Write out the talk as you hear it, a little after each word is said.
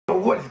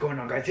what is going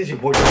on, guys? It's your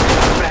boy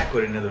back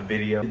with another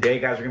video. Today,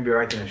 guys, we're gonna be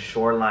reacting to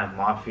Shoreline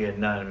Mafia,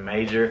 nothing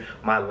major.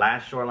 My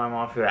last Shoreline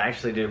Mafia I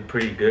actually did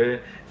pretty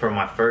good for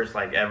my first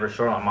ever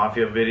Shoreline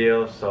Mafia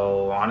video.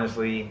 So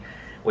honestly,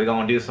 we're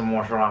gonna do some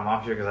more Shoreline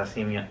Mafia because I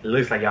see it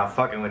looks like y'all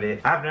fucking with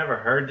it. I've never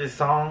heard this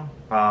song.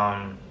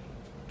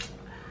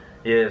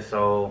 Yeah,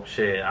 so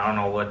shit, I don't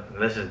know what.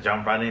 Let's just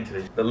jump right into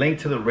this. The link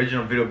to the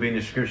original video will be in the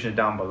description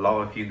down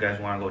below if you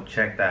guys want to go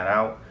check that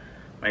out.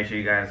 Make sure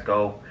you guys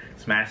go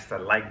smash the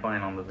like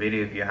button on the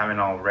video if you haven't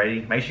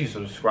already. Make sure you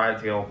subscribe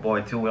to your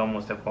boy too. We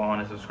almost at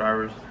 400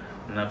 subscribers.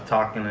 Enough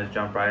talking, let's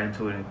jump right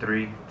into it in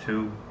 3,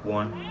 2,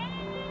 1.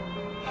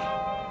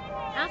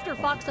 After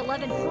Fox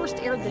 11 first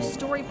aired the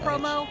story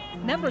promo,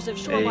 members of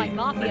Shoreline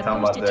Mafia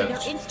posted to their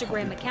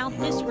Instagram account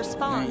this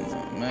response.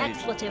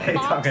 Expletive They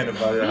Fox, talking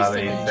about it, how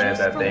they said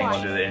that they ain't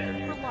gonna do the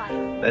life.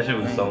 interview. That shit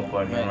was so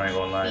funny, I ain't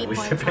gonna lie. We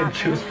sipping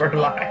juice for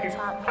life.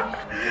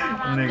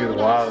 Niggas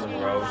wild,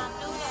 bro.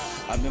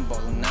 I've been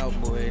ballin' out,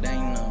 boy, it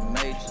ain't nothing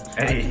major.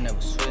 Hey. I can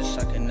never switch,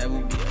 I can never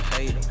be a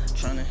hater.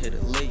 Tryna hit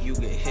a lick, you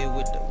get hit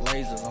with the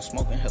lasers. I'm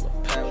smoking hella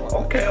pat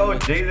while Okay,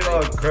 Ohgeesy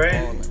all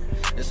crazy.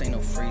 This ain't no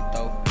free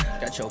throw.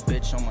 Got your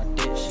bitch on my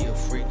dick, she a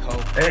freak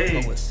hoe.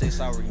 Hey. Go with 6,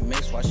 I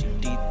remix while she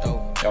deep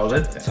though. Yo,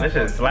 this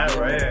shit slap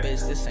right here.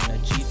 Bitch, this ain't a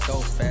G throw,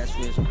 fast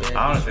with bed.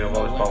 Honestly, I'm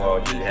always fucking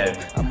with Ohgeesy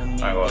heavy. I ain't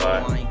gonna lie.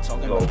 I ain't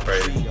talking Go about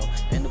crazy. trio.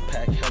 In the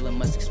pack, hella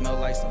must smell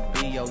like some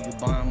BO. You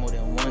buying more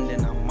than one,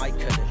 then I might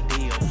cut a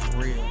deal. For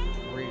real.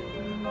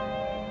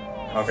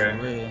 Okay.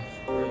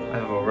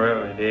 That's for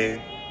real, you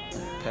dig?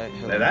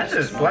 That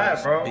shit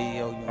slap, bro.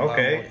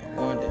 Okay.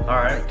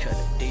 Alright.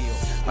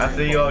 I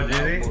see you,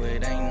 Ohgeesy.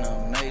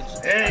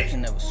 Hey.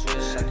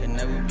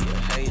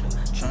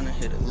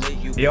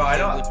 Yo, I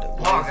know.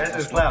 Fuck, that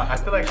shit slap. I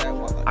feel like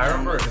I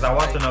remember because I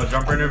watched the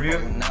Jumper interview.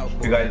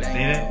 You guys seen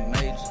it?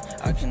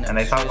 And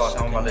they talk about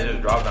something about they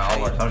just dropped an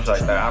album or some shit like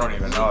that. I don't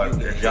even know.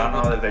 If y'all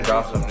know that they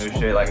dropped some new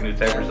shit, like a new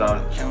tape or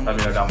something, let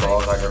me know down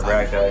below so I can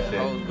react to that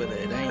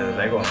shit.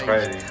 They going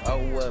crazy. Oh,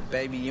 what,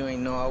 baby, you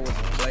ain't know I was a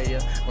player.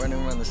 Running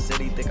around the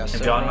city, think I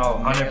should. If y'all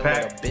know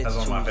Unpack, that's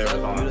one of my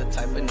favorite songs.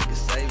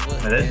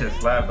 Man, this shit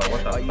slap though.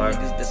 What the fuck? I'm about to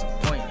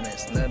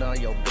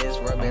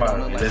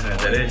be listening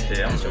to this shit.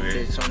 I'm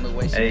gonna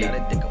be. Hey.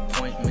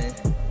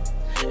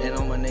 And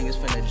all my niggas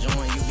finna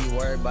join. You be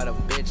worried about a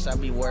bitch, I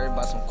be worried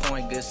about some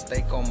coin. Good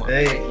steak on my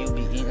plate, you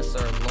be eating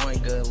sirloin.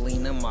 Good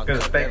lean in my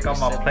good steak on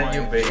my plate,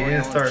 you be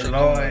eating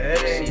sirloin.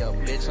 Hey. She a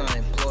bitch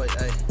unemployed,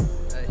 hey.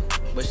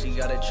 But she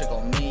got a trick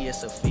on me,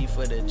 it's a fee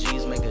for the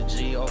G's. Make a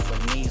G off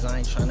her knees. I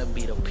ain't tryna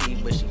be the P,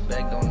 but she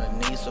begged on her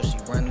knees, so she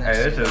run that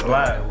shit. This is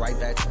live. Right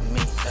back to me.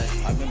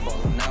 Hey. I've been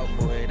ballin' out,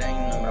 boy, it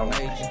ain't no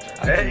major.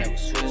 I can never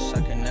switch,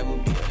 I can never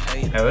be a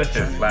hater. Yeah, this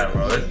shit's flat,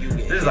 bro.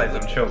 This is like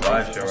some chill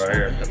vibe shit right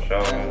here for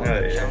sure.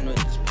 Hell yeah.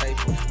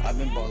 I've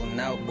been ballin'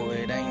 out, boy,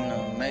 it ain't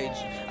no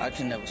major. I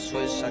can never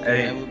switch, I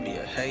can never be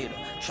a hater.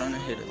 Tryna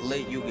hit a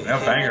lick, you get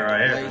that banger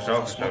right here for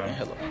sure. Smoking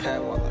hella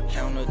pad while I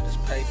count up this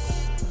paper.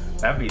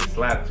 That beat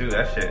slap too.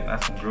 That shit,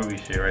 that's some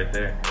groovy shit right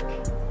there.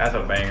 That's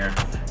a banger.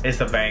 It's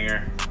a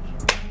banger.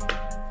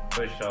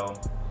 For sure.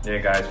 Yeah,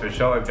 guys, for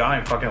sure. If y'all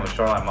ain't fucking with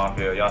Shoreline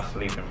Mafia, y'all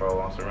sleeping, bro,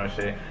 on some real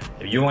shit.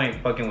 If you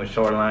ain't fucking with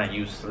Shoreline,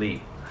 you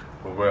sleep.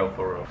 For real,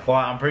 for real. Well,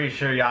 I'm pretty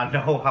sure y'all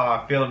know how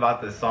I feel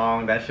about this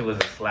song. That shit was a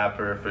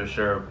slapper for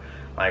sure.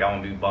 Like, I'm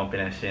gonna be bumping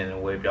that shit in the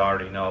whip. Y'all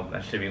already know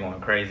that shit be going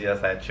crazy.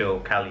 That's that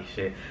chill Cali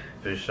shit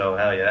for sure.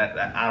 Hell yeah,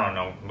 that I don't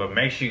know. But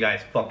make sure you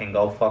guys fucking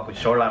go fuck with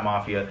Shoreline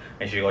Mafia.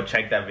 Make sure you go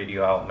check that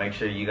video out. Make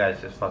sure you guys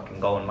just fucking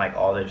go and like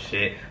all their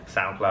shit.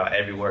 SoundCloud,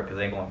 everywhere, because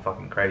they going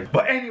fucking crazy.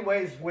 But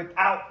anyways,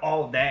 without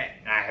all that,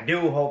 I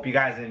do hope you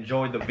guys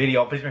enjoyed the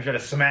video. Please make sure to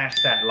smash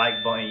that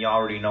like button. You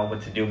already know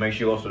what to do. Make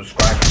sure you go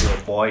subscribe to your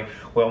boy.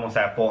 We're almost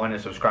at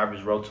 400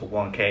 subscribers, road to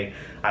 1K.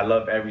 I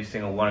love every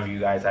single one of you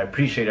guys. I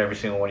appreciate every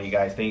single one of you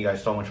guys. Thank you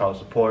guys so much for all the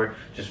support,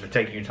 just for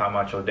taking your time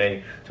out your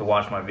day to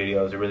watch my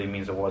videos. It really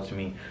means the world to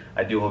me.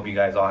 I do hope you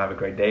guys all have a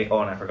great day.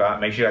 Oh, and I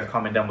forgot, make sure you guys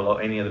comment down below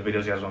any other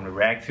videos you guys want me to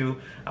react to.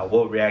 I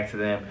will react to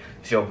them.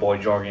 It's your boy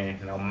Jorgen,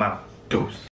 and I'm out. Deuce.